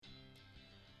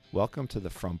Welcome to the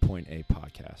From Point A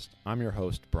podcast. I'm your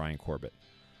host, Brian Corbett.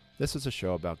 This is a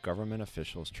show about government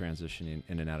officials transitioning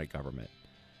in and out of government.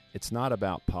 It's not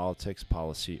about politics,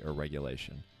 policy, or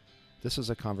regulation. This is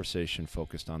a conversation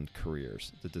focused on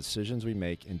careers, the decisions we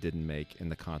make and didn't make,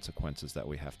 and the consequences that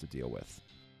we have to deal with.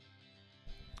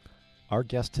 Our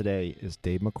guest today is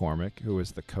Dave McCormick, who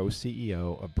is the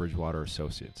co-CEO of Bridgewater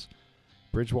Associates.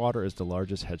 Bridgewater is the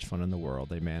largest hedge fund in the world.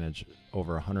 They manage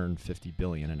over $150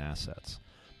 billion in assets.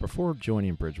 Before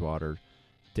joining Bridgewater,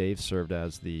 Dave served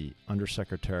as the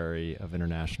Undersecretary of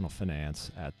International Finance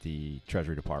at the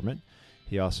Treasury Department.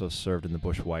 He also served in the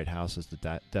Bush White House as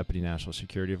the Deputy National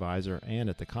Security Advisor and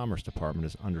at the Commerce Department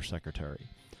as Undersecretary.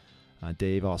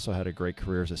 Dave also had a great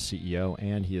career as a CEO,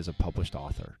 and he is a published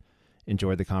author.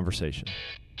 Enjoy the conversation.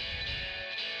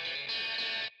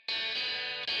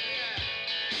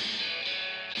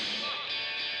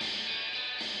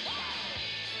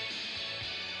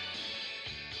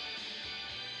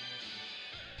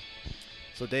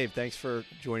 So, Dave, thanks for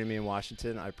joining me in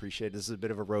Washington. I appreciate it. This is a bit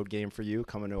of a road game for you,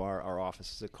 coming to our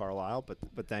offices at Carlisle,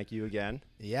 but thank you again.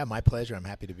 Yeah, my pleasure. I'm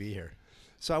happy to be here.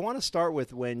 So I want to start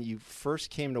with when you first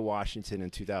came to Washington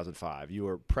in 2005. You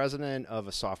were president of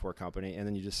a software company, and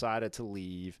then you decided to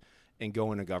leave and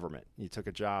go into government. You took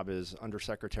a job as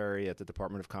undersecretary at the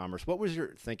Department of Commerce. What was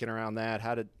your thinking around that?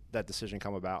 How did that decision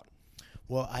come about?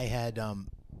 Well, I had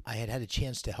a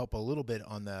chance to help a little bit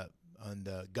on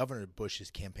the Governor Bush's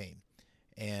campaign.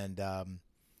 And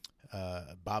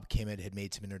Bob Kimmitt had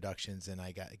made some introductions, and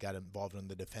I got involved on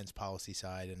the defense policy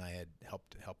side, and I had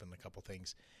helped in a couple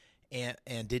things, and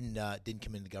didn't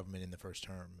come into government in the first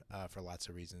term for lots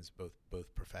of reasons,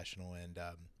 both professional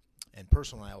and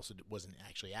personal. I also wasn't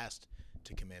actually asked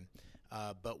to come in,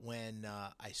 but when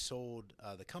I sold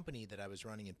the company that I was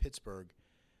running in Pittsburgh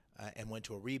and went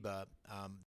to Ariba,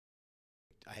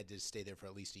 I had to stay there for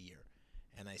at least a year.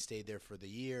 And I stayed there for the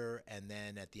year, and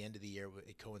then at the end of the year,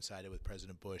 it coincided with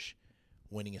President Bush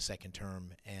winning a second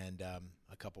term, and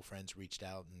a couple friends reached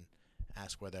out and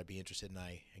asked whether I'd be interested, and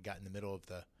I got in the middle of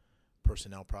the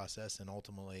personnel process and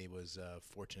ultimately was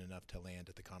fortunate enough to land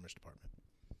at the Commerce Department.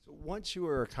 So once you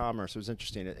were at Commerce, it was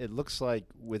interesting. It looks like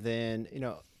within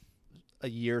a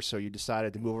year or so, you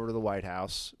decided to move over to the White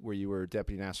House, where you were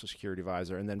Deputy National Security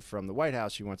Advisor, and then from the White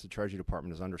House, you went to the Treasury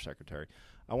Department as Undersecretary.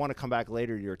 I want to come back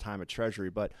later to your time at Treasury,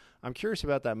 but I'm curious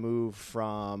about that move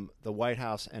from the White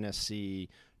House NSC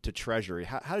to Treasury.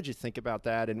 How did you think about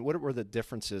that, and what were the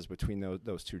differences between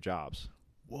those two jobs?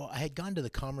 Well, I had gone to the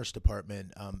Commerce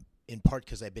Department in part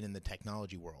because I'd been in the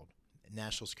technology world.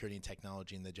 National security and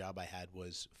technology, and the job I had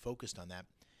was focused on that.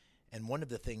 And one of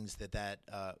the things that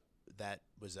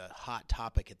was a hot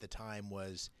topic at the time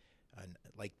was,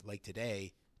 like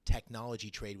today, technology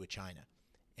trade with China.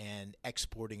 And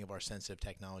exporting of our sensitive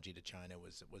technology to China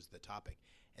was the topic.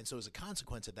 And so as a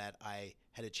consequence of that, I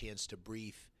had a chance to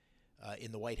brief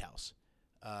in the White House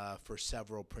for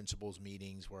several principals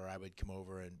meetings where I would come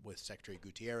over and with Secretary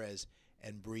Gutierrez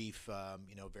and brief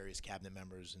various cabinet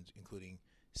members, including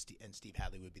Steve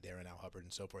Hadley would be there, and Al Hubbard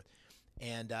and so forth.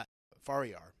 And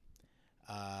Faryar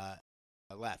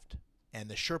left, and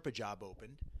the Sherpa job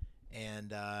opened.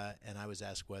 And I was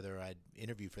asked whether I'd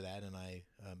interview for that, and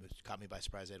it caught me by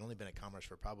surprise. I'd only been at Commerce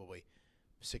for probably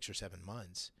 6 or 7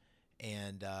 months,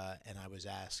 and I was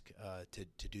asked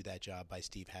to do that job by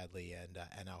Steve Hadley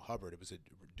and Al Hubbard. It was a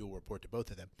dual report to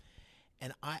both of them,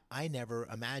 and I never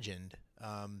imagined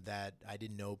that I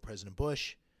didn't know President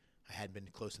Bush. I hadn't been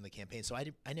close in the campaign, so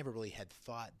I never really had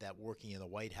thought that working in the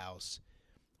White House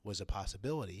was a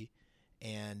possibility,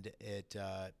 and it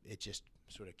just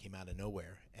sort of came out of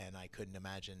nowhere, and I couldn't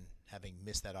imagine having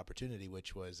missed that opportunity,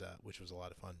 which was a lot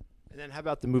of fun. And then how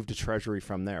about the move to Treasury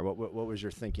from there? What was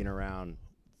your thinking around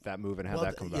that move, and how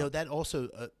that come about? That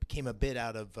also came a bit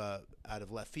out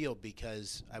of left field,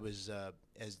 because I was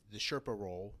as the Sherpa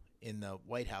role in the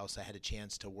White House. I had a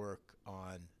chance to work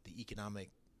on the economic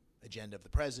agenda of the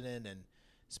president and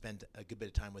spent a good bit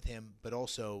of time with him, but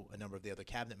also a number of the other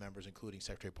cabinet members, including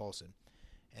Secretary Paulson.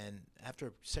 And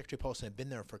after Secretary Paulson had been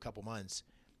there for a couple months,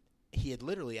 he had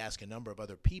literally asked a number of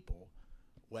other people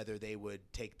whether they would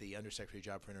take the undersecretary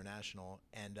job for international.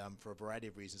 And for a variety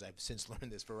of reasons, I've since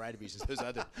learned this, for a variety of reasons, those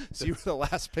other. So you were the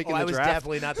last pick in the draft? I was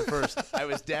definitely not the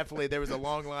first. There was a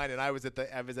long line, and I was at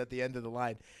the end of the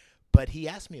line. But he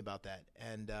asked me about that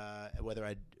and whether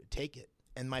I'd take it.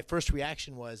 And my first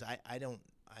reaction was, I don't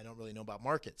really know about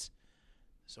markets,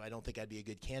 so I don't think I'd be a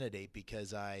good candidate,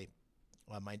 because I'd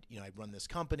run this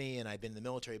company and I'd been in the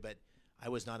military, but I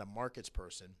was not a markets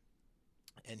person.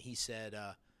 And he said,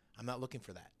 I'm not looking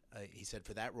for that. He said,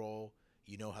 for that role,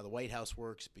 you know how the White House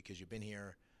works because you've been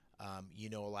here. You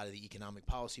know a lot of the economic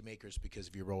policymakers because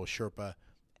of your role as Sherpa,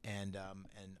 and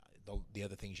the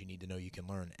other things you need to know you can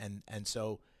learn. And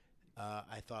so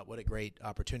I thought, what a great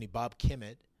opportunity. Bob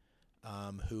Kimmett,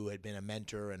 who had been a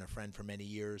mentor and a friend for many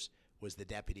years, was the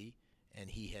deputy, and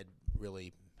he had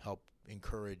really helped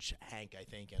encourage Hank, I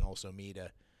think, and also me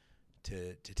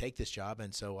to take this job.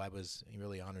 And so I was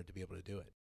really honored to be able to do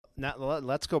it. Now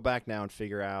let's go back now and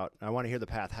figure out. I want to hear the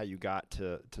path how you got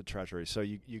to Treasury. So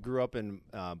you grew up in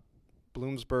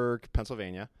Bloomsburg,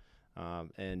 Pennsylvania,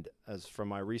 and as from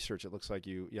my research, it looks like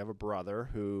you have a brother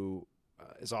who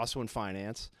is also in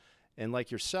finance, and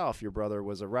like yourself, your brother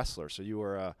was a wrestler. So you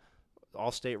were a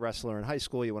all-state wrestler in high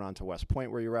school. You went on to West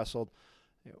Point where you wrestled.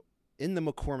 In the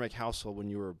McCormick household when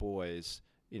you were boys,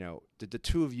 did the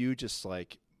two of you just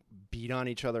like beat on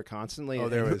each other constantly? Oh,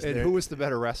 who was the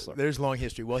better wrestler? There's long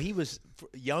history. Well, he was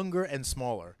younger and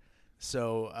smaller,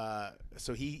 so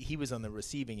he was on the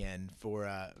receiving end for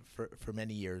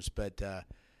many years. But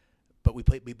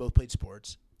we both played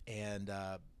sports, and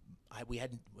we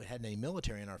hadn't any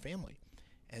military in our family,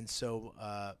 and so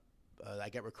I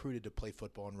got recruited to play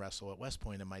football and wrestle at West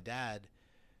Point, and my dad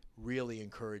really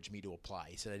encouraged me to apply.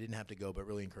 He said I didn't have to go, but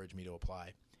really encouraged me to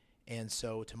apply. And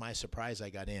so to my surprise, I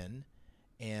got in,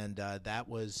 and that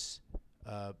was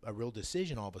a real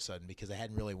decision all of a sudden because I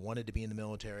hadn't really wanted to be in the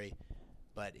military.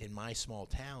 But in my small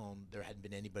town, there hadn't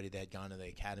been anybody that had gone to the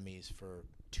academies for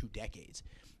 2 decades.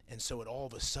 And so it all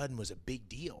of a sudden was a big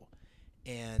deal.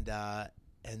 And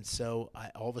so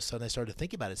all of a sudden I started to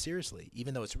think about it seriously,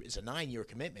 even though it's a 9-year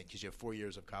commitment because you have 4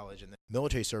 years of college and the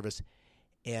military service.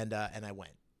 And I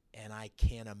went. And I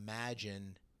can't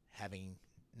imagine having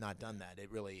not done that.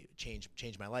 It really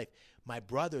changed my life. My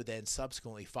brother then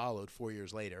subsequently followed 4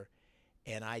 years later,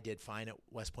 and I did fine at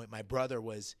West Point. My brother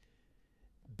was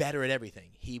better at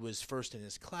everything. He was first in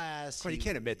his class. Well, you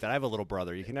can't admit that. I have a little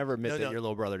brother. You can never admit that your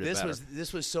little brother did better.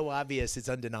 This was so obvious. It's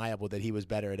undeniable that he was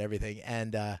better at everything.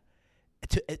 And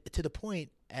to the point,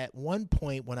 at one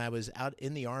point when I was out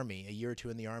in the Army, a year or two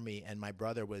in the Army, and my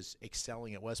brother was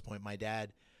excelling at West Point, my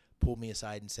dad pulled me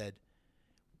aside and said,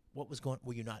 "What was going?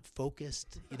 Were you not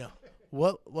focused?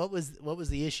 What was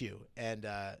the issue?" And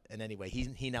anyway,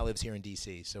 he now lives here in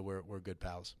D.C., so we're good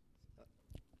pals.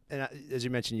 And as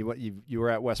you mentioned, you were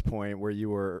at West Point where you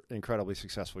were incredibly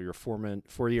successful. You were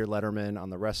 4-year letterman on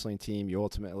the wrestling team. You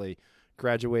ultimately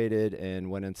graduated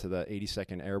and went into the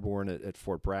 82nd Airborne at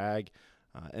Fort Bragg,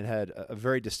 and had a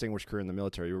very distinguished career in the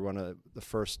military. You were one of the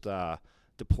first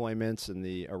deployments in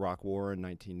the Iraq War in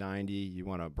 1990. You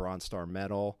won a Bronze Star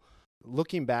Medal.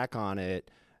 Looking back on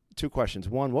it, 2 questions.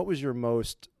 1, what was your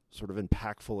most sort of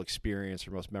impactful experience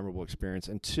or most memorable experience?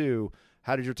 And 2,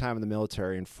 how did your time in the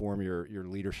military inform your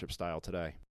leadership style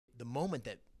today? The moment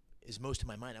that is most in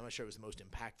my mind, I'm not sure it was the most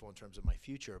impactful in terms of my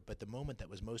future, but the moment that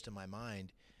was most in my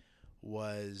mind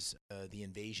was the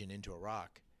invasion into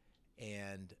Iraq.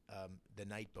 And the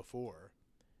night before,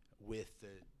 with the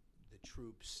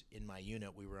troops in my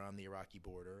unit, we were on the Iraqi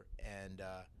border and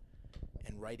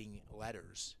writing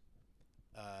letters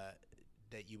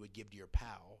that you would give to your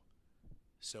pal.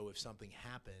 So if something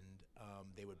happened,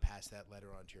 they would pass that letter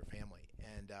on to your family.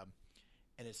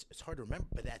 And it's hard to remember,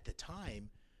 but at the time,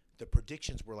 the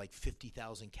predictions were like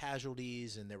 50,000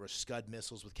 casualties, and there were Scud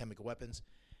missiles with chemical weapons.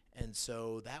 And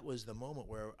so that was the moment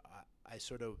where I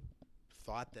sort of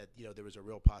thought that there was a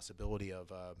real possibility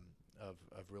of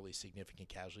really significant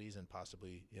casualties and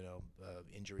possibly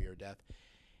injury or death.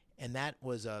 And that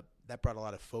brought a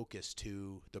lot of focus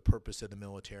to the purpose of the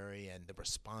military and the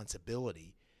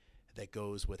responsibility that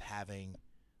goes with having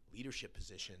leadership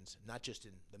positions, not just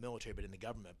in the military but in the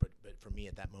government. But for me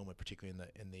at that moment, particularly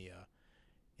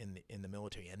in the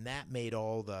military, and that made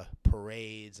all the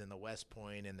parades and the West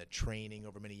Point and the training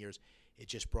over many years. It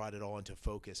just brought it all into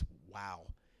focus. Wow,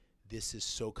 this is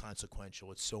so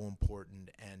consequential. It's so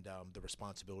important, and the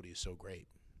responsibility is so great.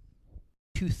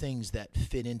 2 things that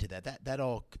fit into that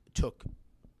all took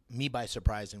me by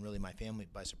surprise and really my family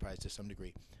by surprise to some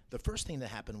degree. The first thing that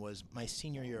happened was my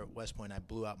senior year at West Point, I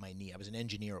blew out my knee. I was an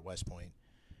engineer at West Point,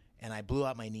 and I blew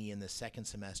out my knee in the second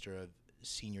semester of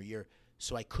senior year,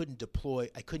 so I couldn't deploy.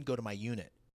 I couldn't go to my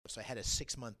unit. So I had a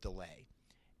 6-month delay,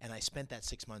 and I spent that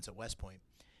 6 months at West Point.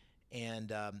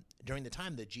 And during the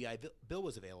time, the GI Bill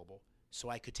was available, so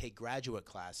I could take graduate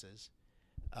classes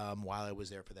while I was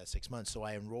there for that 6 months. So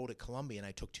I enrolled at Columbia, and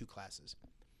I took 2 classes.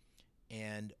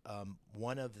 And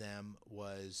one of them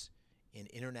was in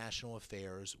international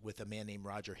affairs with a man named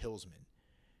Roger Hilsman,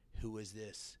 who was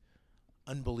this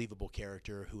unbelievable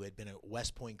character who had been a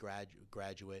West Point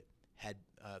graduate, had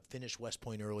finished West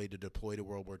Point early to deploy to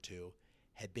World War II,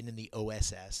 had been in the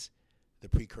OSS, the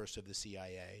precursor of the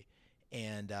CIA,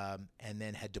 and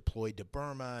then had deployed to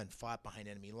Burma and fought behind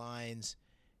enemy lines,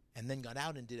 and then got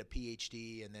out and did a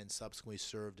PhD, and then subsequently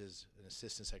served as an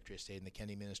assistant secretary of state in the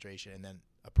Kennedy administration, and then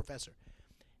a professor.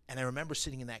 And I remember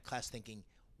sitting in that class thinking,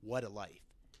 what a life.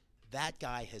 That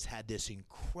guy has had this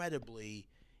incredibly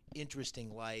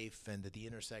interesting life, and at the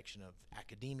intersection of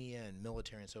academia and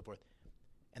military and so forth,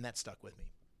 and that stuck with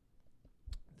me.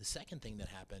 The second thing that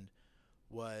happened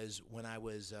was when I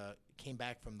came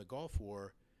back from the Gulf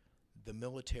War,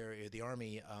 the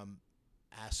Army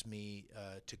asked me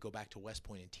to go back to West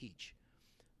Point and teach.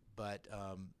 But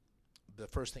the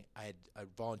first thing, I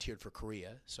volunteered for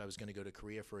Korea, so I was going to go to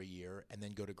Korea for a year and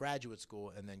then go to graduate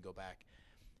school and then go back.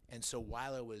 And so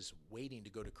while I was waiting to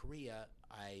go to Korea,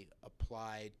 I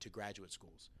applied to graduate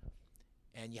schools.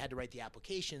 And you had to write the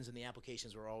applications, and the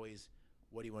applications were always,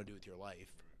 what do you want to do with your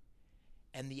life?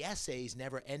 And the essays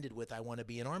never ended with, I want to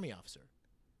be an Army officer.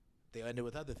 They ended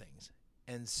with other things.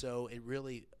 And so it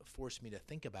really forced me to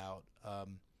think about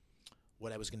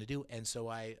what I was going to do. And so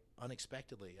I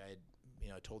unexpectedly,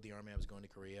 I told the Army I was going to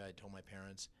Korea. I told my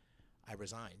parents I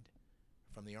resigned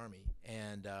from the Army.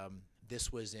 And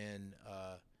this was in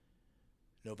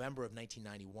November of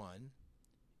 1991.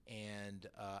 And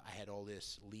I had all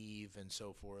this leave and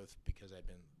so forth because I'd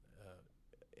been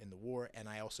in the war. And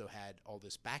I also had all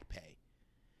this back pay.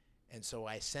 And so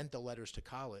I sent the letters to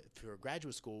college for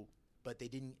graduate school, but they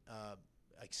didn't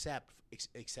accept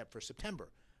except for September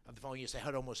of the following year. So I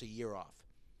had almost a year off.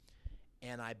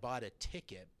 And I bought a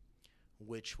ticket,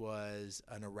 which was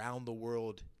an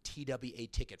around-the-world TWA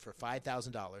ticket for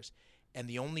 $5,000. And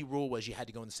the only rule was you had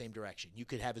to go in the same direction. You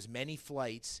could have as many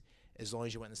flights as long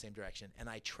as you went in the same direction. And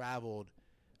I traveled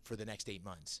for the next 8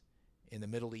 months in the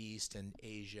Middle East and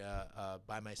Asia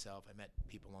by myself. I met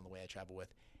people along the way I traveled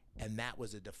with. And that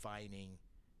was a defining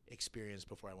experience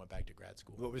before I went back to grad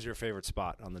school. What was your favorite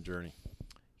spot on the journey?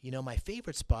 My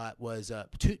favorite spot was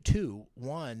two.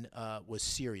 One was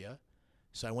Syria.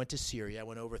 So I went to Syria. I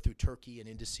went over through Turkey and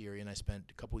into Syria, and I spent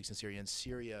a couple weeks in Syria. And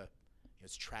Syria,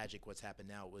 it's tragic what's happened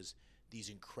now. It was these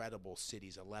incredible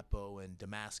cities, Aleppo and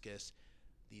Damascus,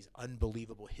 these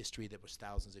unbelievable history that was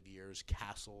thousands of years,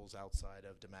 castles outside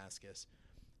of Damascus.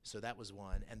 So that was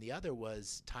one. And the other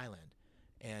was Thailand.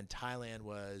 And Thailand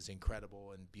was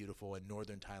incredible and beautiful, and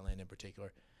northern Thailand in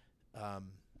particular.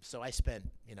 So I spent,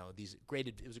 it was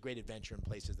a great adventure in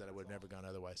places that I would have never gone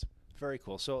otherwise. Very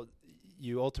cool. So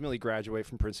you ultimately graduate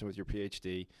from Princeton with your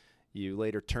PhD. You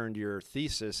later turned your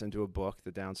thesis into a book,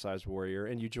 The Downsized Warrior,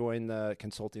 and you joined the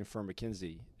consulting firm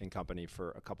McKinsey & Company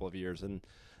for a couple of years. And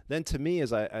then to me,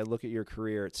 as I look at your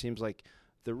career, it seems like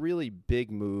the really big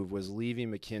move was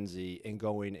leaving McKinsey and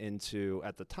going into,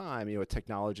 at the time, a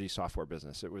technology software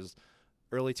business. It was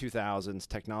early 2000s.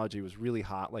 Technology was really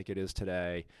hot like it is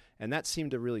today, and that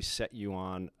seemed to really set you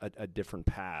on a different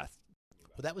path.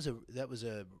 Well, it was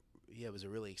a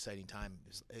really exciting time.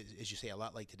 As you say, a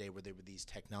lot like today, where there were these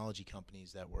technology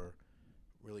companies that were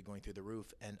really going through the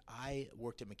roof. And I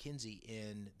worked at McKinsey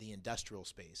in the industrial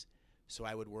space. So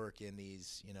I would work in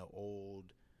these,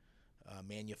 old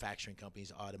manufacturing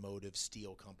companies, automotive,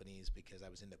 steel companies, because I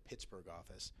was in the Pittsburgh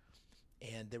office.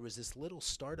 And there was this little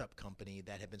startup company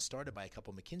that had been started by a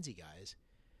couple McKinsey guys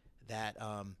that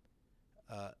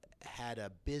had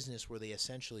a business where they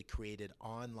essentially created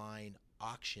online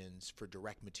auctions for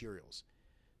direct materials.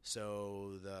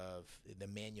 So the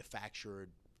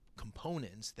manufactured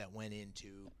components that went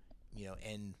into,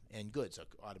 end goods, like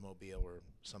automobile or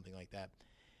something like that.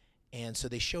 And so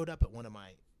they showed up at one of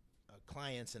my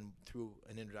clients, and through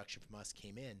an introduction from us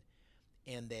came in,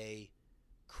 and they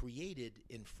created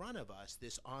in front of us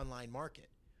this online market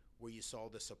where you saw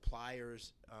the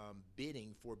suppliers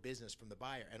bidding for business from the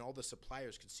buyer, and all the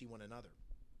suppliers could see one another.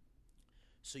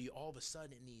 So you all of a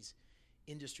sudden, in these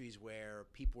industries where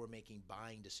people were making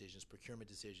buying decisions, procurement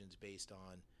decisions based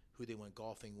on who they went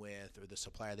golfing with or the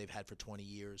supplier they've had for 20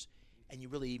 years, and you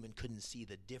really even couldn't see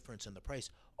the difference in the price,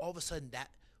 all of a sudden that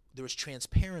there was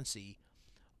transparency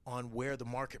on where the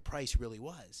market price really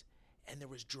was. And there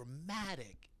was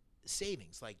dramatic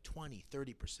savings, like 20,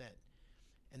 30%.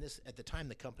 And this, at the time,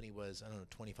 the company was,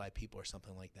 25 people or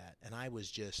something like that. And I was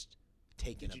just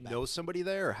taken aback. Did you know somebody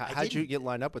there? Or how did you get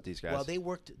lined up with these guys? Well,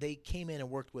 they came in and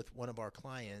worked with one of our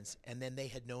clients, and then they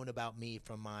had known about me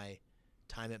from my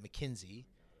time at McKinsey,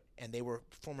 and they were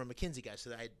former McKinsey guys.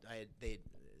 So they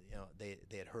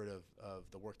had heard of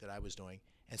the work that I was doing.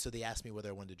 And so they asked me whether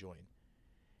I wanted to join.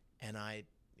 And I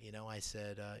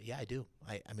said, yeah, I do.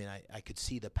 I could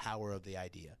see the power of the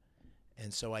idea.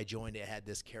 And so I joined. It had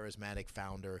this charismatic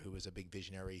founder who was a big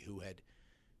visionary who had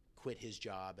quit his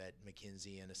job at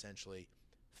McKinsey and essentially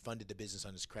funded the business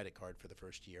on his credit card for the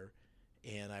first year.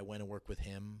 And I went and worked with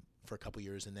him for a couple of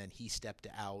years, and then he stepped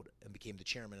out and became the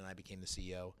chairman, and I became the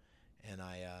CEO, and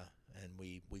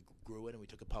we grew it, and we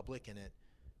took it public, and it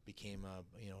became a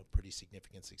pretty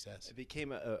significant success. It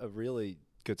became a really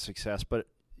good success, but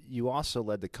you also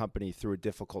led the company through a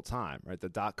difficult time, right? The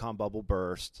dot-com bubble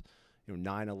burst,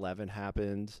 9/11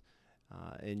 happened,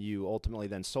 and you ultimately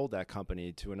then sold that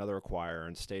company to another acquirer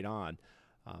and stayed on.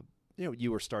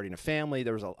 You were starting a family.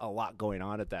 There was a lot going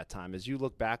on at that time. As you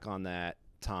look back on that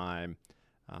time,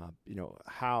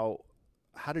 how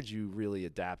did you really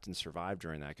adapt and survive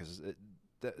during that? Because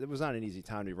it was not an easy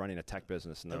time to be running a tech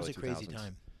business in the early 2000s. That was a crazy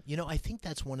time. I think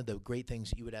that's one of the great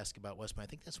things you would ask about West Point. I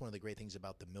think that's one of the great things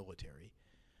about the military,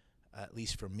 at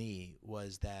least for me,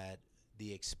 was that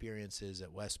the experiences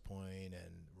at West Point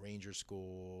and Ranger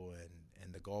School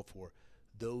and the Gulf War,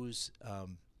 those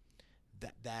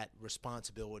that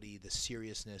responsibility, the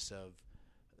seriousness of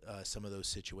some of those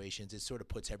situations, it sort of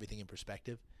puts everything in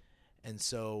perspective. And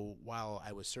so while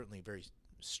I was certainly very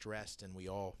stressed and we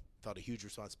all felt a huge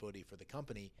responsibility for the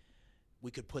company,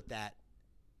 we could put that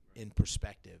in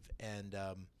perspective. And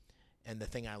the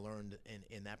thing I learned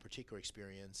in that particular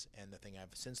experience, and the thing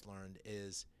I've since learned,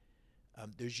 is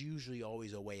there's usually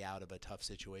always a way out of a tough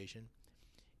situation.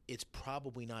 It's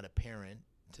probably not apparent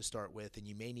to start with, and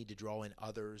you may need to draw in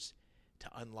others to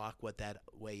unlock what that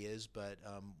way is. But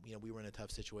we were in a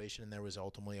tough situation, and there was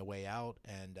ultimately a way out,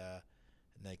 and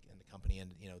the company,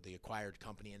 and the acquired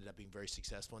company ended up being very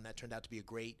successful, and that turned out to be a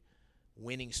great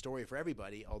winning story for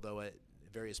everybody. Although at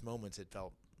various moments it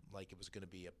felt like it was going to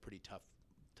be a pretty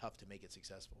tough to make it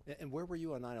successful. And where were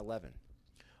you on 9/11?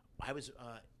 I was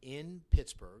in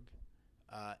Pittsburgh.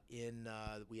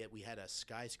 We had a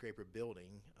skyscraper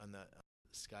building on the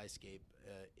skyscape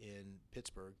in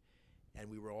Pittsburgh, and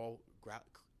we were all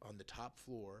on the top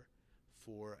floor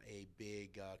for a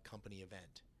big company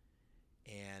event.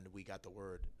 And we got the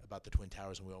word about the Twin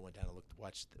Towers, and we all went down and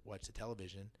watched the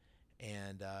television,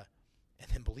 and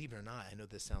then, believe it or not, I know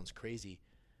this sounds crazy,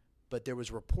 but there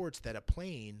was reports that a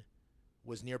plane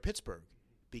was near Pittsburgh,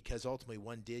 because ultimately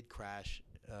one did crash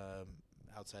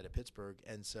outside of Pittsburgh,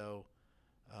 and so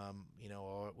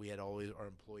we had all our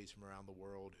employees from around the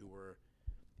world who were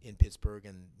in Pittsburgh,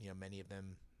 and many of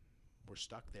them were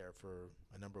stuck there for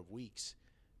a number of weeks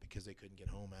because they couldn't get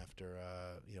home after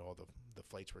all the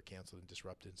flights were canceled and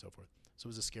disrupted and so forth. So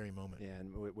it was a scary moment. Yeah,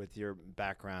 and with your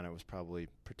background, it was probably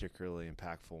particularly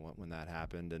impactful when that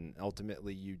happened. And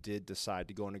ultimately, you did decide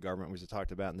to go into government, which we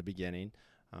talked about in the beginning.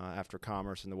 After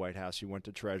Commerce in the White House, you went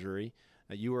to Treasury.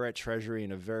 You were at Treasury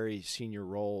in a very senior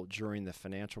role during the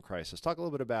financial crisis. Talk a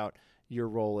little bit about your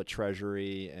role at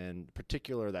Treasury, and in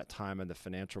particular that time of the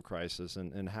financial crisis,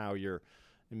 and how your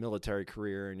military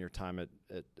career and your time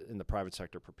in the private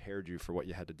sector prepared you for what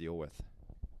you had to deal with.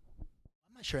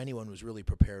 I'm not sure anyone was really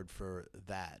prepared for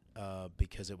that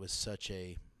because it was such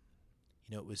a,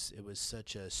 it was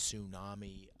such a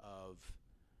tsunami of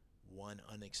one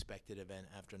unexpected event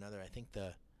after another. I think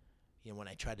when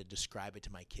I try to describe it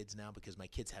to my kids now, because my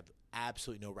kids have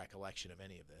absolutely no recollection of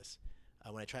any of this,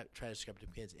 when I try to describe it to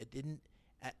kids,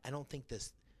 I don't think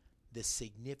the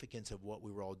significance of what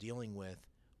we were all dealing with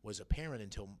was apparent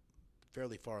until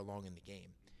fairly far along in the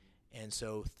game. And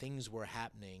so things were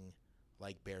happening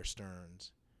like Bear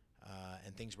Stearns,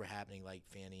 and things were happening like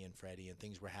Fannie and Freddie, and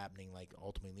things were happening like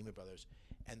ultimately Lehman Brothers.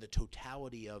 And the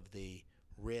totality of the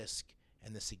risk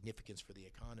and the significance for the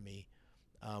economy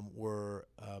were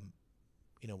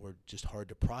just hard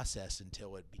to process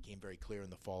until it became very clear in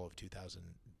the fall of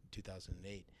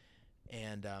 2008.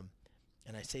 And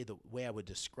I say the way I would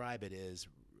describe it is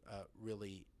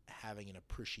really having an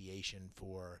appreciation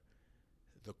for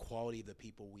the quality of the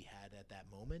people we had at that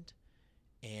moment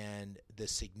and the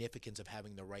significance of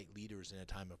having the right leaders in a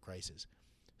time of crisis.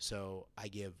 So I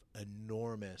give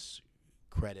enormous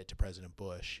credit to President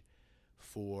Bush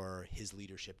for his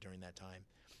leadership during that time,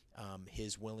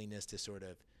 his willingness to sort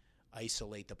of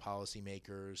isolate the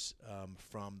policymakers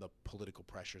from the political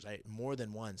pressures. More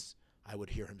than once, I would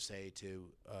hear him say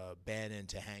to Ben and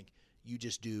to Hank, "You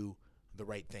just do the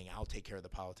right thing. I'll take care of the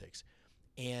politics."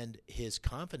 And his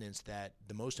confidence that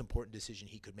the most important decision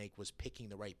he could make was picking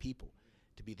the right people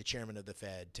to be the chairman of the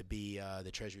Fed, to be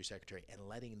the Treasury Secretary, and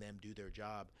letting them do their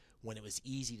job when it was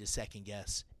easy to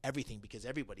second-guess everything, because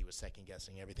everybody was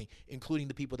second-guessing everything, including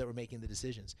the people that were making the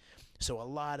decisions. So a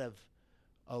lot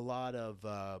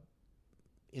of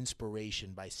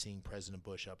inspiration by seeing President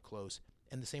Bush up close,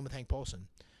 and the same with Hank Paulson.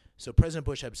 So President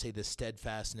Bush, I would say the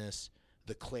steadfastness,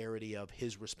 the clarity of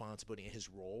his responsibility and his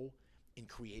role in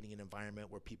creating an environment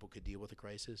where people could deal with a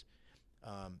crisis.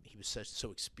 He was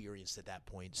so experienced at that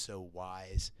point, so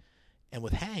wise. And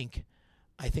with Hank,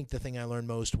 I think the thing I learned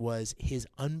most was his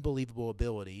unbelievable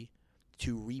ability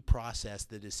to reprocess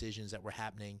the decisions that were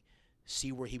happening,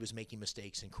 see where he was making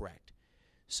mistakes and correct.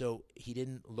 So he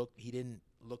didn't look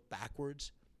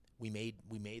backwards.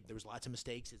 There was lots of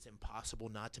mistakes. It's impossible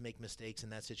not to make mistakes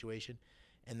in that situation.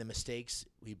 And the mistakes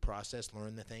we process,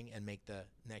 learn the thing, and make the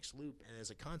next loop. And as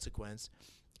a consequence,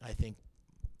 I think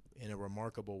in a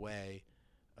remarkable way,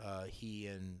 he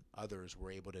and others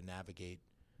were able to navigate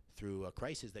through a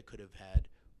crisis that could have had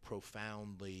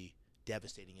profoundly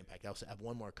devastating impact. I also have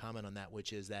one more comment on that,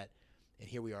 which is that, and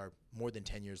here we are more than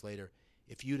 10 years later,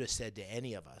 if you'd have said to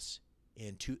any of us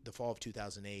in the fall of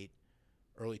 2008,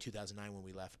 early 2009 when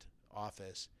we left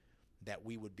office, that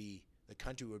the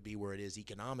country would be where it is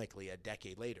economically a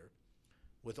decade later,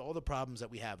 with all the problems that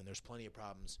we have, and there's plenty of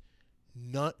problems,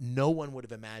 no one would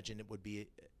have imagined it would be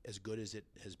as good as it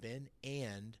has been,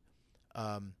 and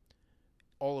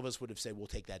all of us would have said, we'll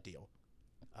take that deal.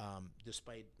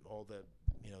 Despite all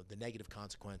the negative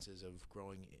consequences of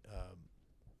growing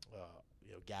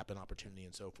gap in opportunity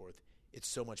and so forth, it's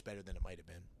so much better than it might have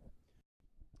been.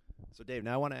 So, Dave,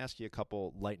 now I want to ask you a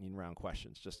couple lightning round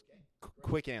questions, just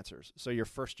quick answers. So, your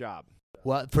first job?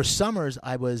 Well, for summers,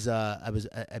 I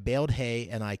baled hay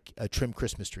and I trimmed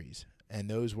Christmas trees, and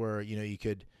those were you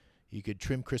could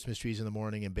trim Christmas trees in the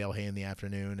morning and bale hay in the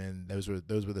afternoon, and those were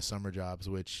the summer jobs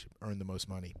which earned the most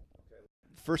money.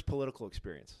 First political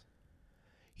experience?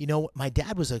 My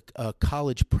dad was a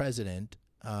college president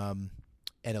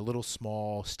at a little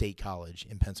small state college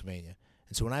in Pennsylvania,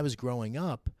 and so when I was growing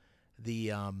up,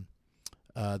 the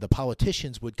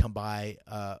politicians would come by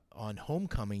on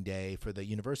homecoming day for the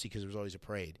university because there was always a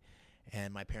parade,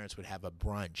 and my parents would have a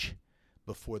brunch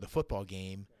before the football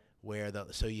game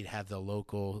so you'd have the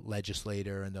local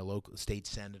legislator and the local state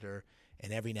senator,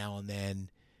 and every now and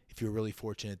then, if you were really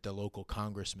fortunate, the local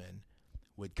congressman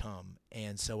would come.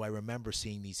 And so I remember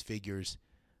seeing these figures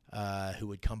who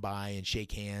would come by and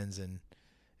shake hands,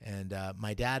 and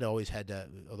my dad always had to,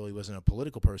 although he wasn't a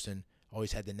political person,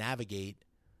 always had to navigate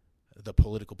the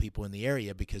political people in the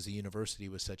area because the university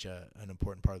was such an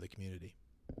important part of the community.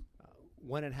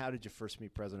 When and how did you first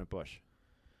meet President Bush?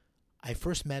 I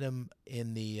first met him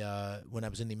when I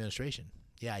was in the administration.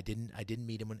 Yeah, I didn't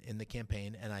meet him in the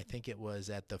campaign, and I think it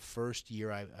was at the first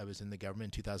year I was in the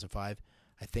government in 2005.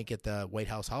 I think at the White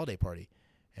House holiday party,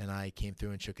 and I came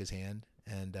through and shook his hand,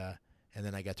 and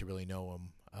then I got to really know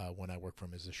him when I worked for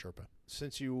him as a Sherpa.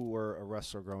 Since you were a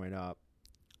wrestler growing up,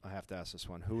 I have to ask this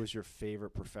one. Who was your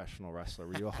favorite professional wrestler?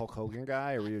 Were you a Hulk Hogan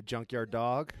guy, or were you a Junkyard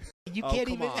Dog? You can't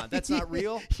come even. on, that's not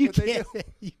real. You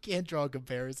can't draw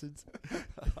comparisons.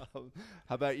 How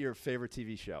about your favorite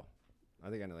TV show?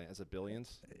 I think I know that. Is it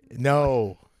Billions?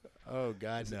 No. Oh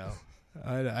God, no.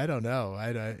 I don't know.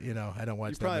 I don't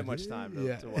watch. You probably have much time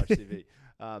to watch TV.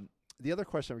 The other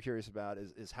question I'm curious about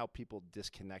is how people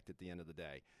disconnect at the end of the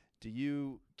day. Do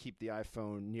you keep the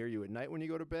iPhone near you at night when you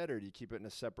go to bed, or do you keep it in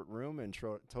a separate room and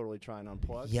totally try and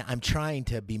unplug? Yeah, I'm trying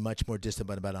to be much more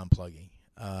disciplined about unplugging.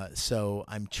 So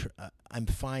I'm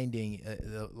finding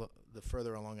the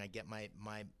further along I get, my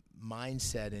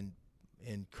mindset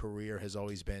in career has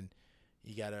always been,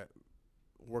 you got to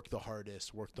work the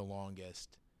hardest, work the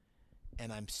longest.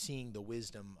 And I'm seeing the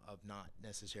wisdom of not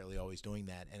necessarily always doing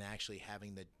that and actually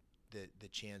having the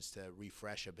chance to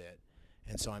refresh a bit.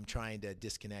 And so I'm trying to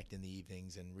disconnect in the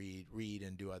evenings and read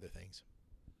and do other things.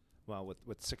 Well,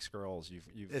 with 6 girls,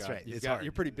 That's right.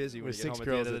 You're pretty busy when you get home at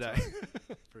the end of the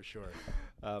day. For sure.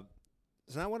 So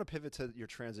now I want to pivot to your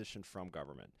transition from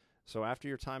government. So after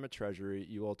your time at Treasury,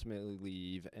 you ultimately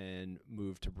leave and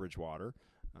move to Bridgewater.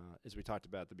 As we talked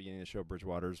about at the beginning of the show,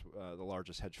 Bridgewater's the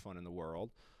largest hedge fund in the world.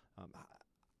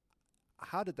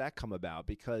 How did that come about?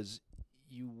 Because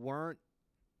you weren't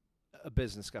a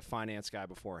finance guy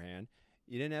beforehand.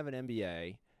 You didn't have an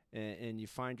MBA, and you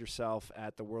find yourself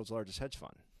at the world's largest hedge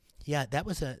fund. Yeah, that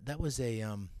was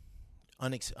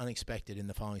unexpected in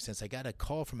the following sense. I got a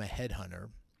call from a headhunter,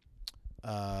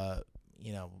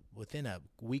 within a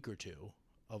week or two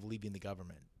of leaving the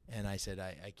government, and I said,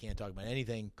 I can't talk about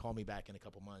anything. Call me back in a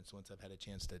couple months once I've had a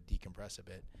chance to decompress a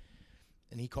bit.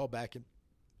 And he called back and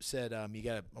said, I want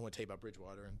to tell you about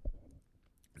Bridgewater, and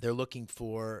they're looking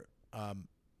for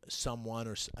someone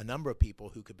or a number of people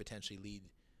who could potentially lead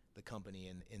the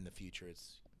company in the future.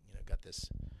 It's got this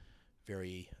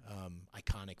very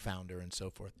iconic founder and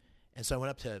so forth. And so I went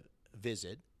up to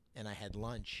visit, and I had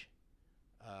lunch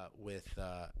with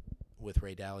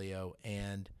Ray Dalio,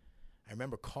 and I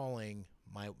remember calling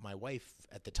my wife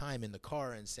at the time in the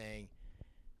car and saying,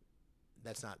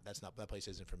 that place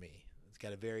isn't for me. It's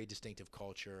got a very distinctive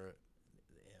culture.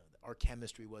 Our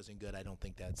chemistry wasn't good. I don't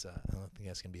think that's going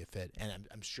to be a fit, and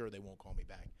I'm sure they won't call me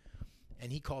back.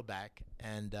 And he called back,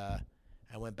 and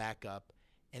I went back up.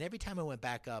 And every time I went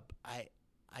back up,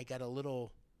 I got a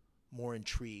little more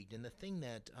intrigued. And the thing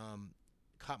that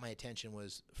caught my attention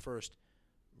was, first,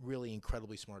 really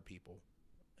incredibly smart people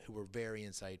who were very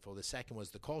insightful. The second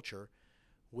was the culture,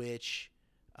 which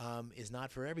is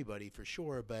not for everybody for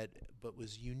sure, but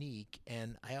was unique.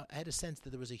 And I had a sense that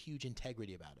there was a huge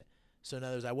integrity about it. So in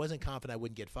other words, I wasn't confident I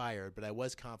wouldn't get fired, but I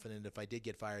was confident if I did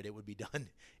get fired, it would be done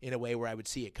in a way where I would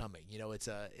see it coming. You know, it's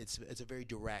a very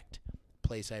direct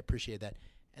place. I appreciate that.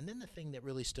 And then the thing that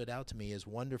really stood out to me, as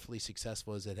wonderfully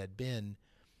successful as it had been,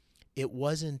 it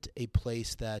wasn't a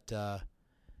place that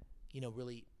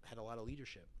really had a lot of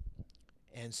leadership.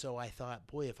 And so I thought,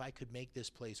 boy, if I could make this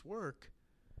place work,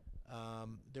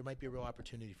 there might be a real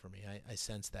opportunity for me. I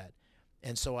sensed that.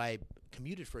 And so I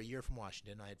commuted for a year from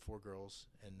Washington. I had 4 girls,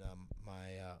 and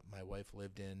my wife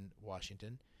lived in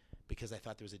Washington because I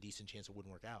thought there was a decent chance it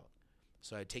wouldn't work out.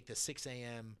 So I'd take the 6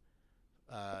 a.m.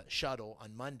 Shuttle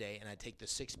on Monday, and I'd take the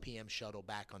 6 p.m. shuttle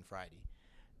back on Friday.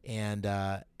 And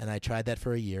I tried that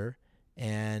for a year,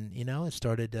 and it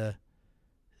started to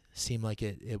seem like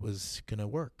it was going to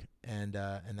work, and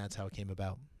that's how it came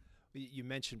about. You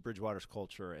mentioned Bridgewater's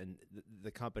culture, and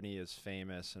the company is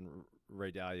famous, and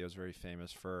Ray Dalio is very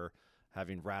famous for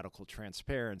having radical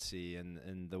transparency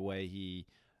and the way he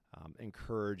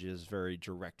encourages very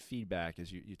direct feedback,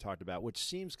 as you talked about, which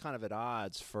seems kind of at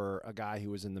odds for a guy who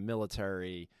was in the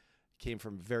military, came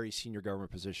from very senior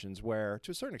government positions where,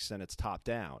 to a certain extent, it's top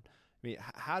down. I mean,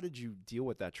 how did you deal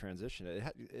with that transition?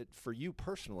 For you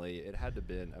personally, it had to have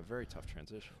been a very tough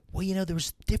transition. Well, there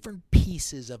was different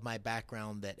pieces of my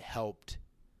background that helped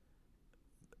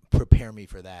prepare me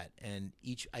for that. And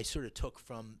I sort of took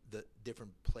from the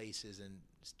different places and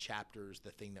chapters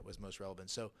the thing that was most relevant.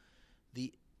 So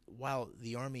while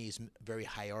the Army is very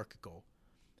hierarchical,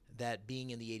 that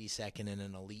being in the 82nd and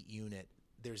an elite unit,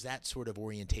 there's that sort of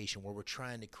orientation where we're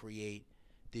trying to create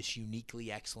this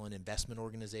uniquely excellent investment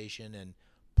organization. And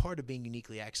part of being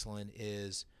uniquely excellent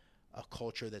is a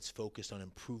culture that's focused on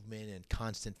improvement and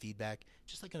constant feedback,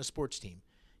 just like on a sports team.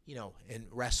 In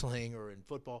wrestling or in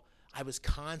football, I was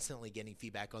constantly getting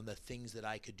feedback on the things that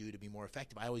I could do to be more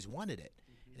effective. I always wanted it.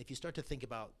 Mm-hmm. And if you start to think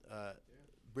about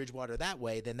Bridgewater that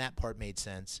way, then that part made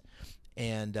sense.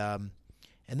 And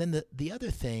then the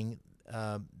other thing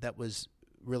that was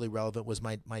really relevant was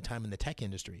my time in the tech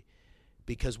industry.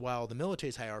 Because while the military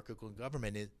is hierarchical in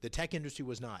government, the tech industry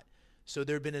was not. So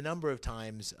there have been a number of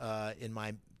times in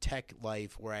my tech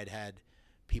life where I'd had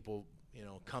people,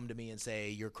 come to me and say,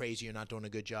 "You're crazy. You're not doing a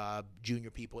good job." Junior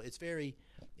people. It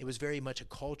was very much a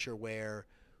culture where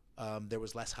there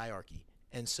was less hierarchy,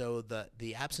 and so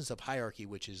the absence of hierarchy,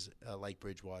 which is like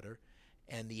Bridgewater,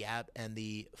 and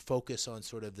the focus on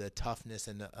sort of the toughness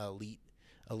and the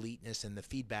eliteness and the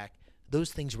feedback,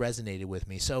 those things resonated with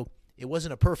me. So it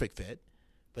wasn't a perfect fit,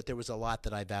 but there was a lot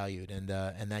that I valued, and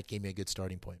that gave me a good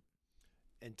starting point.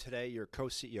 And today you're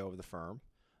co-CEO of the firm.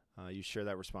 You share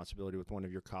that responsibility with one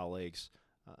of your colleagues.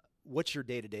 What's your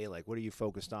day-to-day like? What are you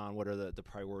focused on? What are the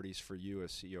priorities for you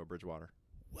as CEO of Bridgewater?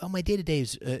 Well, my day-to-day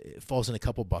falls in a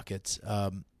couple buckets.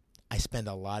 I spend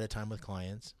a lot of time with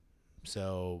clients.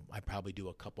 So I probably do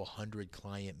a couple hundred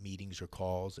client meetings or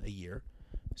calls a year.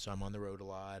 So I'm on the road a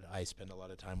lot. I spend a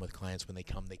lot of time with clients. When they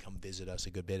come visit us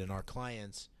a good bit. And our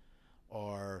clients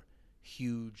are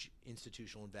huge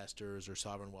institutional investors or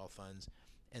sovereign wealth funds.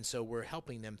 And so we're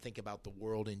helping them think about the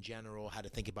world in general, how to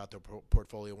think about their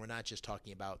portfolio. We're not just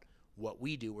talking about what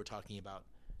we do. We're talking about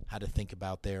how to think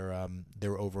about their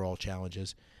overall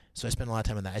challenges. So I spend a lot of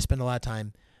time on that. I spend a lot of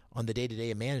time on the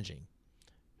day-to-day of managing.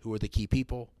 Who are the key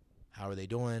people? How are they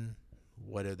doing?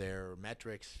 What are their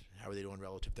metrics? How are they doing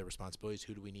relative to their responsibilities?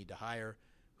 Who do we need to hire?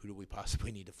 Who do we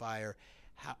possibly need to fire?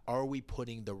 How are we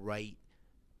putting the right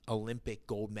Olympic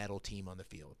gold medal team on the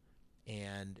field?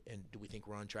 And do we think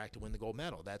we're on track to win the gold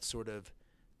medal? That's sort of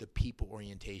the people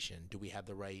orientation. Do we have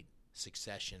the right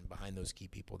succession behind those key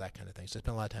people? That kind of thing. So I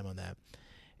spend a lot of time on that.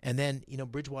 And then,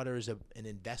 Bridgewater is an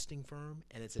investing firm,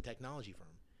 and it's a technology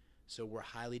firm. So we're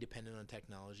highly dependent on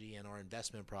technology, and our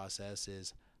investment process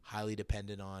is highly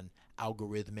dependent on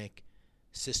algorithmic,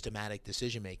 systematic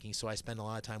decision-making. So I spend a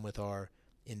lot of time with our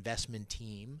investment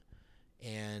team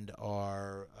and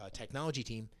our technology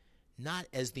team, not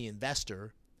as the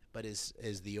investor, but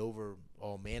as the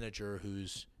overall manager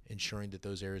who's ensuring that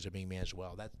those areas are being managed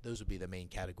well. Those would be the main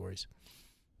categories.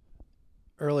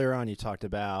 Earlier on, you talked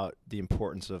about the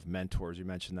importance of mentors. You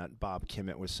mentioned that Bob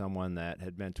Kimmitt was someone that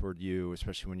had mentored you,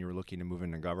 especially when you were looking to move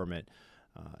into government.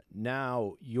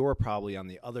 Now you're probably on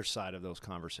the other side of those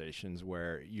conversations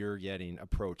where you're getting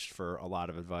approached for a lot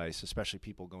of advice, especially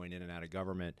people going in and out of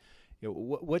government.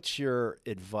 what's your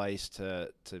advice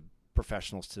to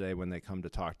professionals today when they come to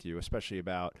talk to you, especially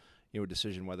about a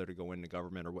decision whether to go into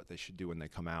government or what they should do when they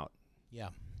come out? Yeah.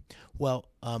 Well,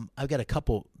 I've got a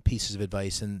couple pieces of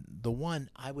advice, and the one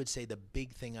I would say the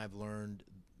big thing I've learned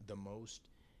the most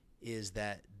is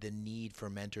that the need for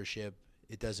mentorship,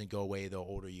 it doesn't go away the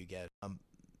older you get.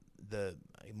 The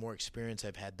more experience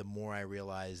I've had, the more I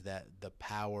realize that the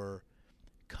power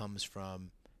comes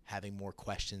from having more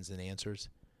questions than answers,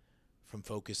 from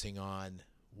focusing on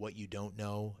what you don't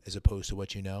know as opposed to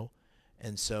what you know.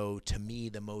 And so to me,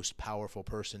 the most powerful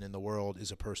person in the world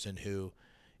is a person who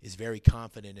is very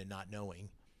confident in not knowing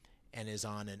and is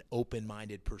on an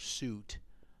open-minded pursuit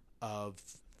of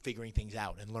figuring things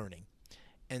out and learning.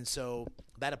 And so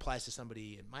that applies to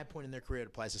somebody at my point in their career, it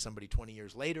applies to somebody 20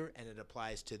 years later, and it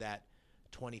applies to that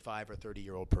 25 or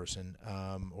 30-year-old person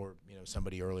or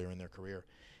somebody earlier in their career.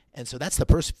 And so that's the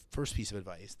first piece of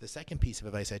advice. The second piece of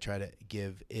advice I try to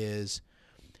give is,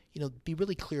 be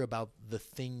really clear about the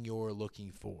thing you're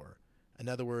looking for. In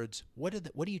other words, what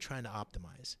are you trying to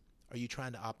optimize? Are you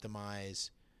trying to optimize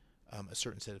a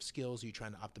certain set of skills? Are you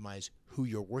trying to optimize who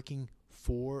you're working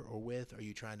for or with? Are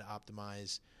you trying to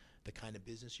optimize the kind of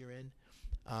business you're in?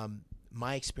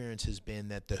 My experience has been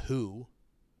that the who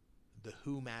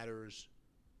matters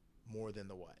more than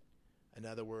the what. In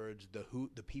other words,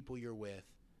 the people you're with,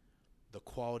 the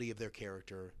quality of their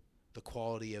character, the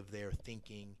quality of their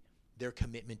thinking, their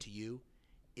commitment to you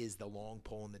is the long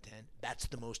pole in the tent. That's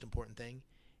the most important thing.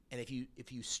 And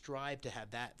if you strive to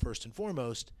have that first and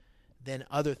foremost, then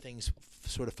other things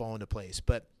sort of fall into place.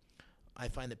 But I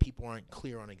find that people aren't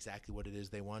clear on exactly what it is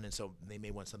they want, and so they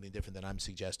may want something different than I'm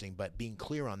suggesting. But being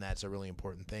clear on that is a really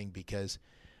important thing, because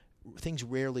things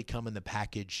rarely come in the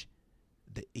package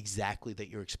exactly that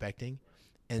you're expecting.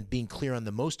 And being clear on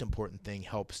the most important thing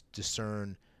helps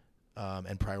discern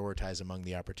and prioritize among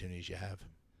the opportunities you have.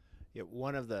 Yeah,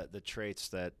 one of the traits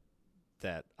that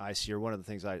I see, or one of the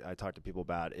things I talk to people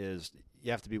about, is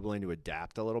you have to be willing to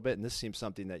adapt a little bit. And this seems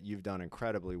something that you've done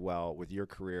incredibly well with your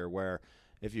career, where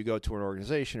if you go to an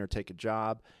organization or take a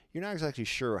job, you're not exactly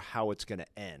sure how it's going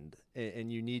to end.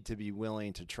 And you need to be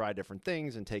willing to try different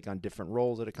things and take on different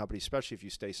roles at a company, especially if you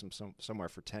stay somewhere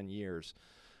for 10 years.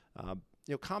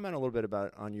 Comment a little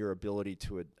bit on your ability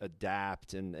to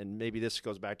adapt. And maybe this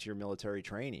goes back to your military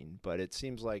training, but it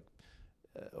seems like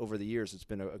over the years it's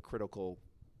been a critical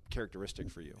characteristic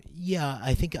for you. Yeah,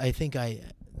 I think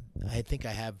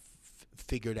I have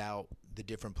figured out the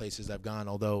different places I've gone.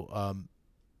 Although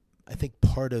I think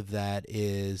part of that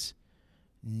is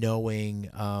knowing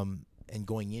and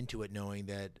going into it knowing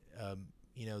that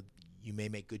you may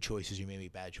make good choices, you may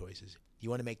make bad choices. You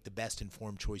want to make the best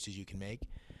informed choices you can make,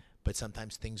 but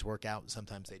sometimes things work out,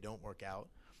 sometimes they don't work out,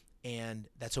 and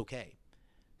that's okay.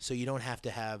 So you don't have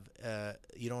to have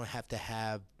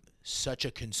such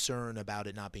a concern about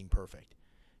it not being perfect,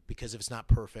 because if it's not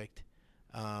perfect,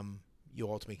 you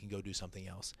ultimately can go do something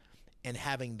else. And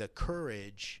having the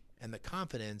courage and the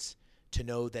confidence to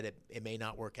know that it may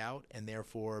not work out, and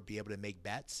therefore be able to make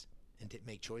bets and to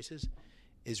make choices,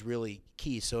 is really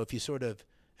key. So if you sort of,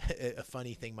 a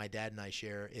funny thing my dad and I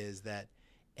share is that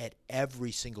at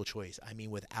every single choice, I mean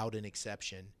without an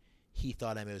exception, he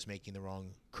thought I was making the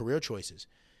wrong career choices.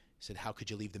 He said, how could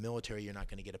you leave the military? You're not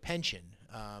going to get a pension.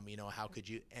 How could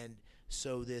you? And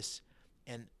so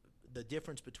and the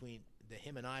difference between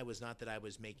him and I was not that I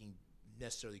was making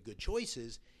necessarily good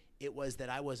choices. It was that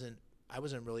I wasn't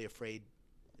really afraid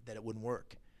that it wouldn't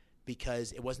work,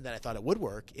 because it wasn't that I thought it would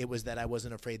work. It was that I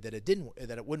wasn't afraid that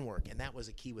it wouldn't work. And that was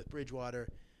a key with Bridgewater.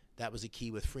 That was a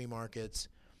key with free markets.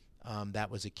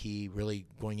 That was a key really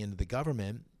going into the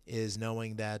government, is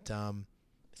knowing that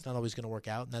it's not always going to work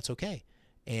out, and that's okay.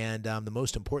 And the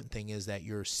most important thing is that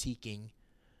you're seeking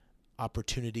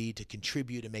opportunity to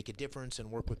contribute and make a difference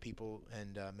and work with people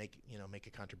and make a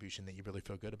contribution that you really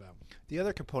feel good about. The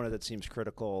other component that seems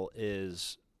critical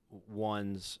is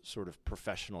one's sort of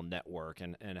professional network,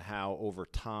 and how over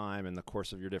time in the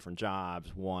course of your different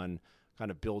jobs, one kind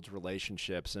of builds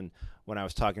relationships. And when I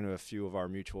was talking to a few of our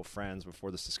mutual friends before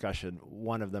this discussion,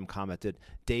 one of them commented,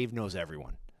 Dave knows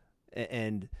everyone.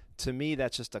 And to me,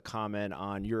 that's just a comment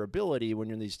on your ability when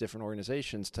you're in these different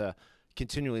organizations to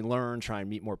continually learn, try and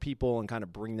meet more people, and kind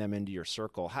of bring them into your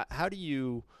circle. How do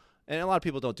you, and a lot of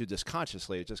people don't do this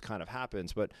consciously, it just kind of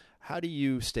happens, but how do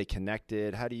you stay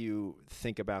connected? How do you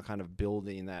think about kind of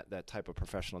building that type of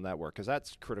professional network? Because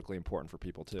that's critically important for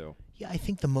people too. Yeah, I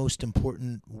think the most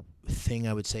important thing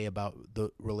I would say about the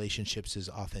relationships is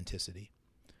authenticity.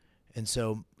 And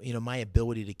so, my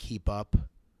ability to keep up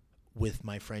with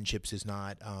my friendships is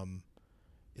not,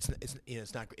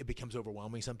 it's not, it becomes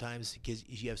overwhelming sometimes, because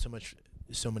you have so much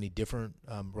so many different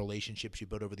relationships you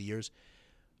build over the years.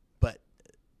 But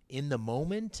in the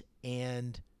moment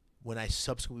and when I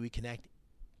subsequently reconnect,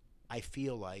 I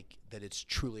feel like that it's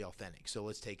truly authentic. So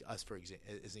let's take us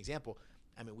as an example.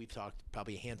 I mean, we've talked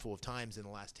probably a handful of times in the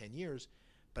last 10 years,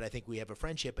 but I think we have a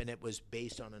friendship, and it was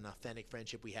based on an authentic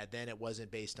friendship we had then. It wasn't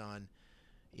based on,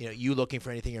 you looking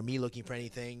for anything or me looking for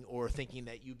anything or thinking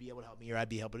that you'd be able to help me or I'd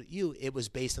be able to help you. It was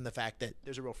based on the fact that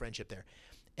there's a real friendship there.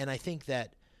 And I think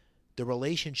that the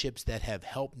relationships that have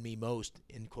helped me most,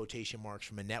 in quotation marks,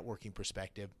 from a networking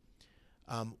perspective,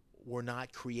 were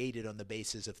not created on the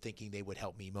basis of thinking they would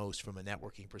help me most from a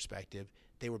networking perspective.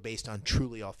 They were based on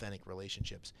truly authentic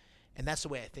relationships. And that's the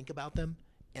way I think about them.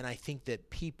 And I think that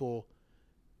people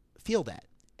feel that.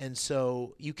 And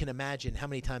so you can imagine how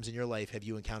many times in your life have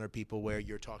you encountered people where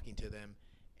you're talking to them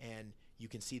and you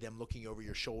can see them looking over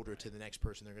your shoulder to the next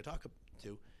person they're going to talk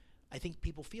to. I think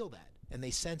people feel that and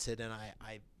they sense it. And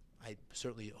I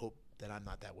certainly hope that I'm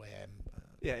not that way.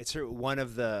 Yeah, it's one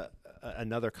of the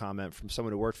another comment from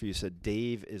someone who worked for you said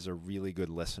Dave is a really good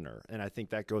listener, and I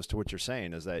think that goes to what you're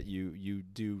saying is that you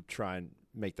do try and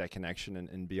make that connection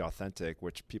and be authentic,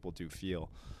 which people do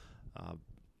feel.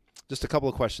 Just a couple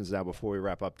of questions now before we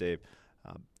wrap up, Dave.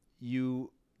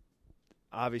 You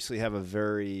obviously have a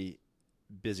very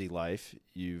busy life.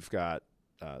 You've got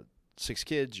 6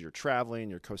 kids. You're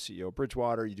traveling. You're co-CEO of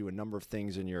Bridgewater. You do a number of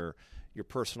things in your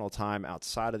personal time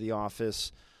outside of the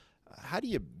office. How do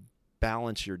you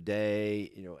balance your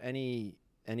day?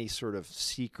 Any sort of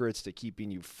secrets to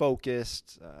keeping you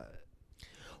focused?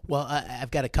 Well,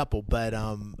 I've got a couple, but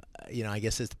I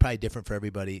guess it's probably different for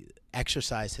everybody.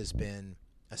 Exercise has been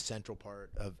a central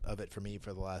part of it for me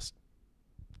for the last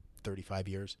 35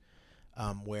 years,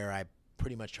 where I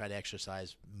pretty much try to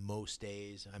exercise most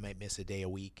days. I might miss a day a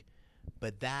week,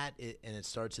 but it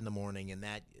starts in the morning, and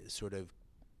that sort of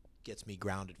gets me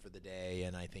grounded for the day,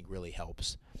 and I think really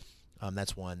helps.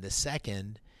 That's one. The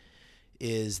second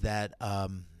is that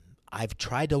I've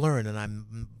tried to learn, and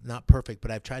I'm not perfect,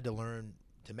 but I've tried to learn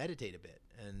to meditate a bit.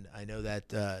 And I know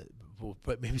that will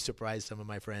maybe surprise some of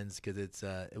my friends because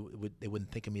they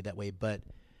wouldn't think of me that way. But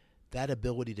that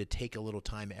ability to take a little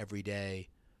time every day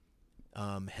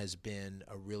has been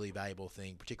a really valuable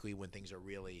thing, particularly when things are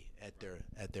really at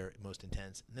their most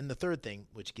intense. And then the third thing,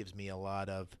 which gives me a lot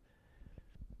of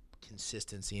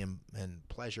consistency and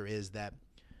pleasure, is that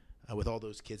with all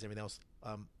those kids and everything else,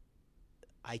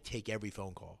 I take every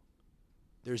phone call.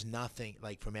 There's nothing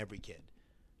from every kid.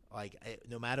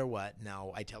 No matter what,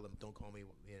 now I tell them, don't call me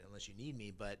unless you need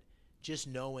me, but just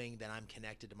knowing that I'm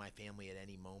connected to my family at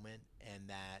any moment, and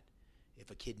that if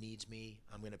a kid needs me,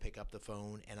 I'm going to pick up the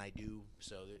phone, and I do.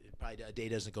 So probably a day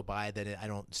doesn't go by that I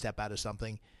don't step out of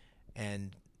something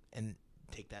and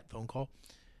take that phone call.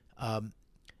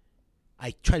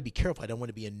 I try to be careful. I don't want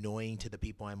to be annoying to the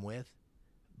people I'm with,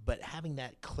 but having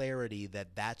that clarity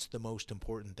that that's the most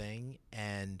important thing,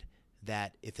 and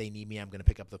that if they need me, I'm going to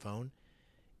pick up the phone.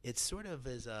 It's sort of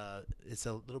it's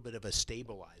a little bit of a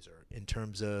stabilizer in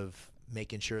terms of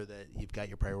making sure that you've got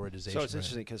your prioritization. So it's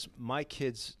interesting because my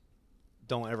kids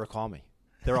don't ever call me.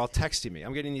 They're all texting me.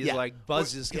 I'm getting these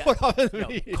buzzes going off.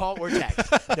 Call or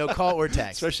text. No, call or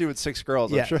text. Especially with 6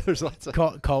 girls. I'm sure there's lots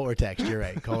of call or text. You're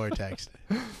right. Call or text.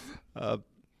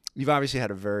 You've obviously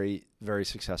had a very, very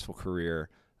successful career.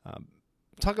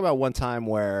 Talk about one time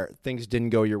where things didn't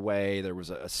go your way. There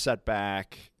was a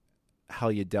setback. How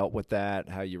you dealt with that,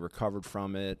 how you recovered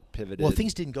from it, pivoted. Well,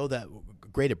 things didn't go that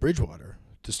great at Bridgewater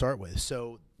to start with.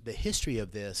 So the history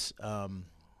of this,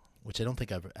 which I don't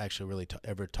think I've actually really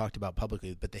ever talked about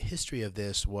publicly, but the history of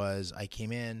this was I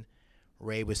came in,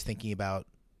 Ray was thinking about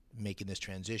making this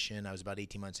transition. I was about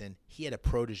 18 months in. He had a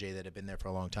protege that had been there for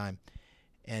a long time.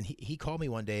 And he called me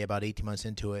one day about 18 months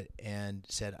into it and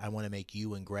said, I want to make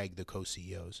you and Greg the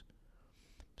co-CEOs.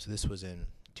 So this was in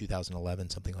 2011,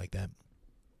 something like that.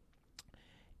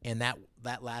 And that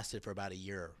lasted for about a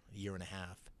year and a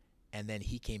half. And then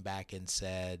he came back and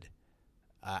said,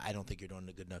 I don't think you're doing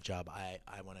a good enough job. I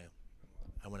want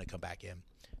to come back in.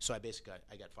 So I basically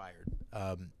got fired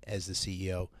as the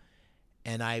CEO.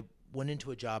 And I went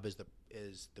into a job as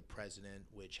the president,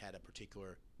 which had a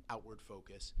particular outward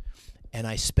focus. And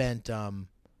I spent the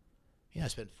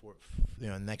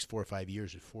next 4 or 5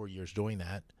 years, 4 years doing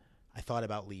that. I thought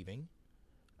about leaving.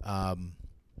 I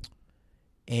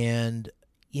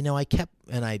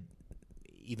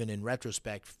even in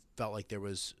retrospect felt like there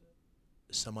was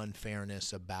some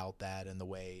unfairness about that and the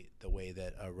way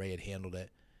that Ray had handled it.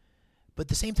 But at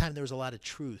the same time, there was a lot of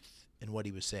truth in what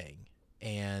he was saying.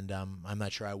 And I'm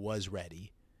not sure I was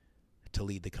ready to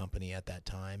lead the company at that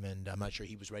time. And I'm not sure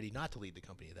he was ready not to lead the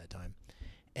company at that time.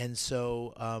 And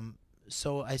so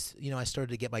So I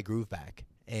started to get my groove back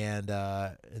and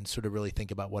sort of really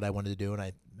think about what I wanted to do, and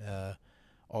I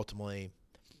ultimately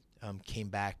came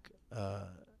back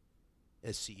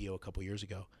as CEO a couple years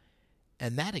ago,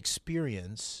 and that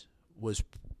experience was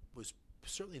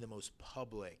certainly the most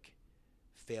public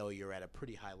failure at a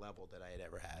pretty high level that I had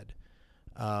ever had.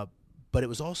 But it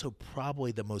was also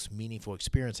probably the most meaningful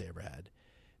experience I ever had,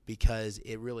 because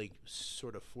it really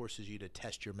sort of forces you to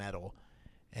test your mettle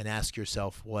and ask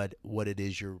yourself what it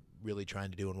is you're really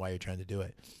trying to do and why you're trying to do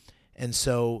it. And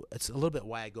so it's a little bit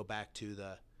why I go back to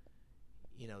the,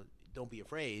 don't be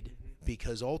afraid,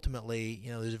 because ultimately,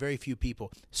 there's very few people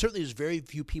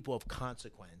of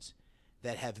consequence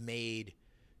that have made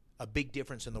a big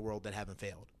difference in the world that haven't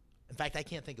failed. In fact, I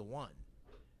can't think of one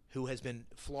who has been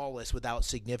flawless without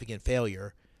significant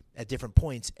failure at different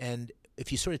points. And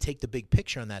if you sort of take the big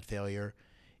picture on that failure,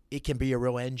 it can be a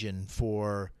real engine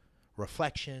for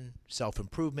reflection,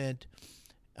 self-improvement,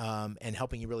 and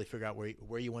helping you really figure out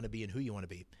where you want to be and who you want to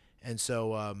be. And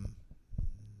so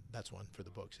that's one for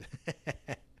the books.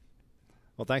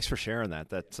 Well, thanks for sharing that.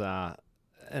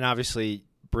 And obviously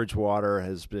Bridgewater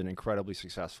has been incredibly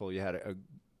successful. You had a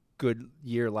good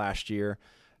year last year.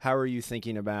 How are you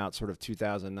thinking about sort of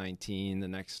 2019, the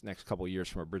next couple of years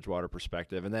from a Bridgewater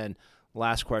perspective? And then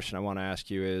last question I want to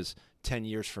ask you is 10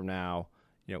 years from now,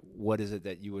 what is it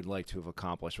that you would like to have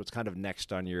accomplished? What's kind of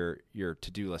next on your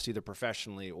to-do list, either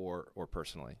professionally or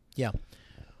personally? Yeah.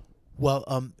 Well,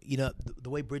 the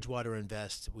way Bridgewater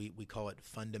invests, we call it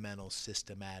fundamental,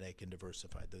 systematic, and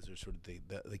diversified. Those are sort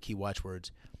of the key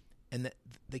watchwords. And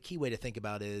the key way to think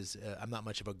about it is, I'm not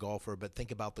much of a golfer, but think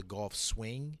about the golf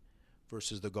swing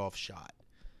versus the golf shot.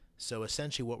 So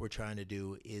essentially what we're trying to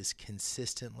do is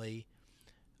consistently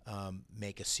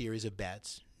make a series of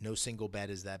bets. No single bet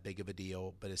is that big of a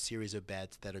deal, but a series of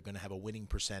bets that are going to have a winning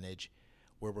percentage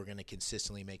where we're going to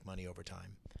consistently make money over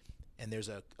time. And there's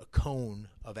a cone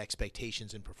of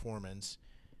expectations and performance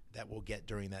that we'll get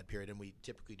during that period. And we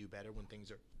typically do better when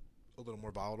things are a little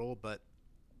more volatile. But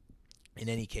in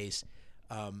any case,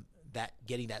 that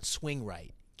getting that swing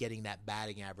right, getting that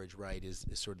batting average right is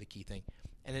sort of the key thing.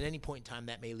 And at any point in time,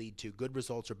 that may lead to good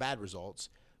results or bad results.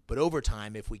 But over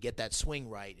time, if we get that swing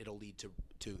right, it'll lead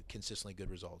to consistently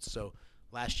good results. So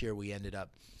last year we ended up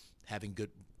having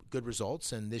good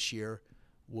results, and this year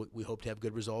we hope to have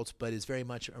good results. But it's very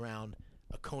much around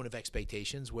a cone of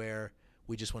expectations where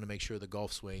we just want to make sure the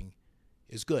golf swing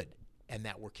is good and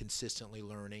that we're consistently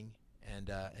learning and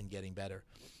getting better.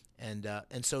 And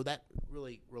so that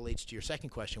really relates to your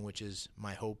second question, which is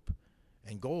my hope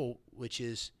and goal, which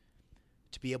is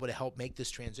to be able to help make this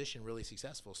transition really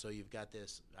successful. So you've got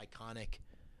this iconic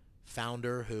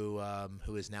founder who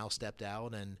has now stepped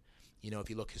out, and if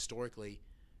you look historically,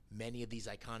 many of these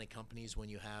iconic companies, when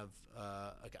you have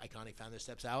an iconic founder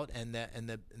steps out, and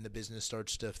the business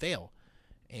starts to fail,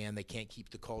 and they can't keep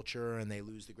the culture, and they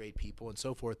lose the great people, and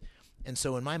so forth. And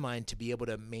so, in my mind, to be able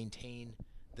to maintain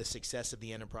the success of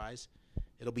the enterprise,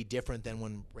 it'll be different than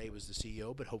when Ray was the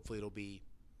CEO, but hopefully it'll be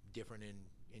different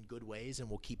in good ways, and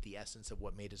we'll keep the essence of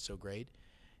what made it so great.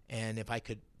 And if I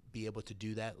could be able to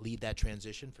do that, lead that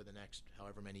transition for the next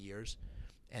however many years,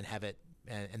 and have it,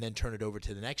 and then turn it over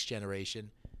to the next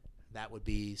generation, that would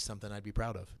be something I'd be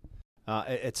proud of.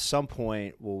 At some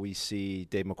point, will we see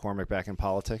Dave McCormick back in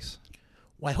politics?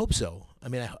 Well, I hope so. I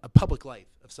mean, a public life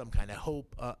of some kind. I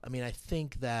hope. I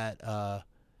think that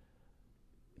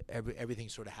everything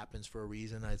sort of happens for a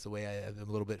reason. That's the way I'm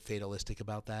a little bit fatalistic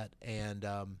about that, and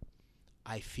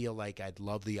I feel like I'd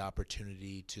love the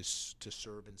opportunity to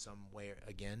serve in some way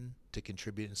again, to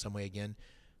contribute in some way again,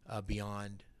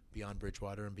 beyond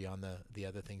Bridgewater and beyond the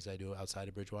other things I do outside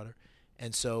of Bridgewater.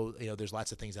 And so, there's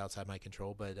lots of things outside my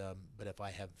control, but if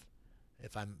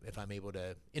I'm able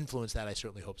to influence that, I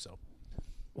certainly hope so.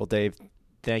 Well, Dave,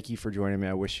 thank you for joining me.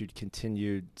 I wish you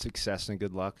continued success and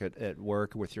good luck at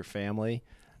work with your family,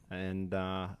 and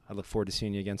I look forward to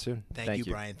seeing you again soon. Thank you,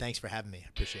 Brian. Thanks for having me. I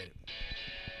appreciate it.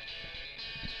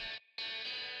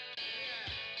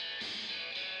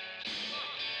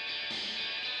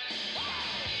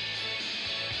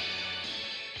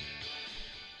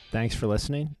 Thanks for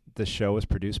listening. This show was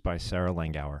produced by Sarah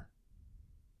Langauer.